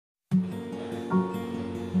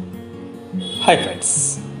Hi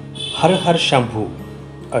friends, Har Har Shambhu,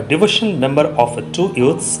 a devotional number of two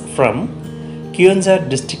youths from Keonjhar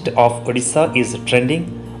district of Odisha is trending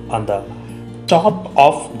on the top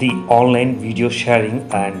of the online video sharing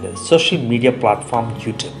and social media platform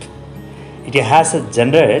YouTube. It has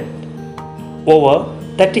generated over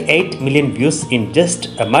 38 million views in just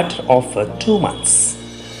a matter of 2 months.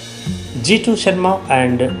 Jeetu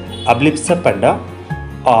and abhilipsapanda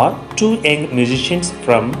are two young musicians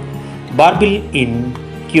from Barbil in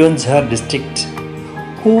Keonjhar district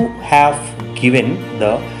who have given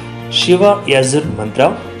the Shiva Yazur mantra,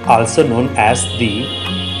 also known as the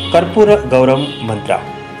Karpura Gauram mantra,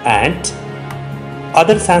 and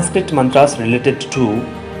other Sanskrit mantras related to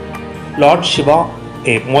Lord Shiva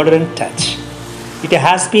a modern touch. It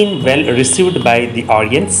has been well received by the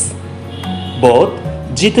audience. Both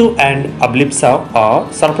Jeetu and Abhilipsa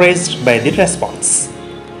are surprised by the response.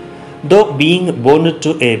 Though being born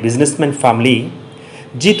to a businessman family,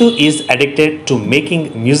 Jeetu is addicted to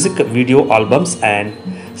making music video albums and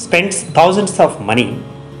spends thousands of money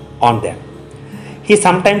on them. He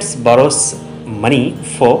sometimes borrows money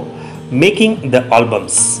for making the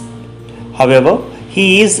albums. However,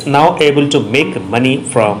 he is now able to make money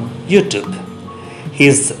from YouTube.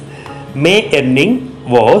 His May earning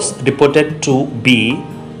was reported to be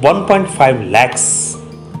 1.5 lakhs.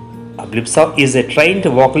 Abhilipsa is a trained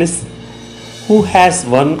vocalist who has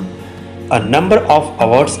won a number of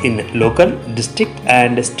awards in local, district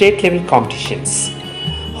and state level competitions.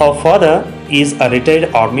 Her father is a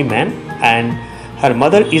retired army man and her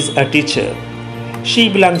mother is a teacher. She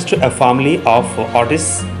belongs to a family of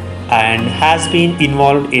artists and has been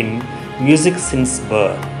involved in music since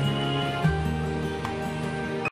birth.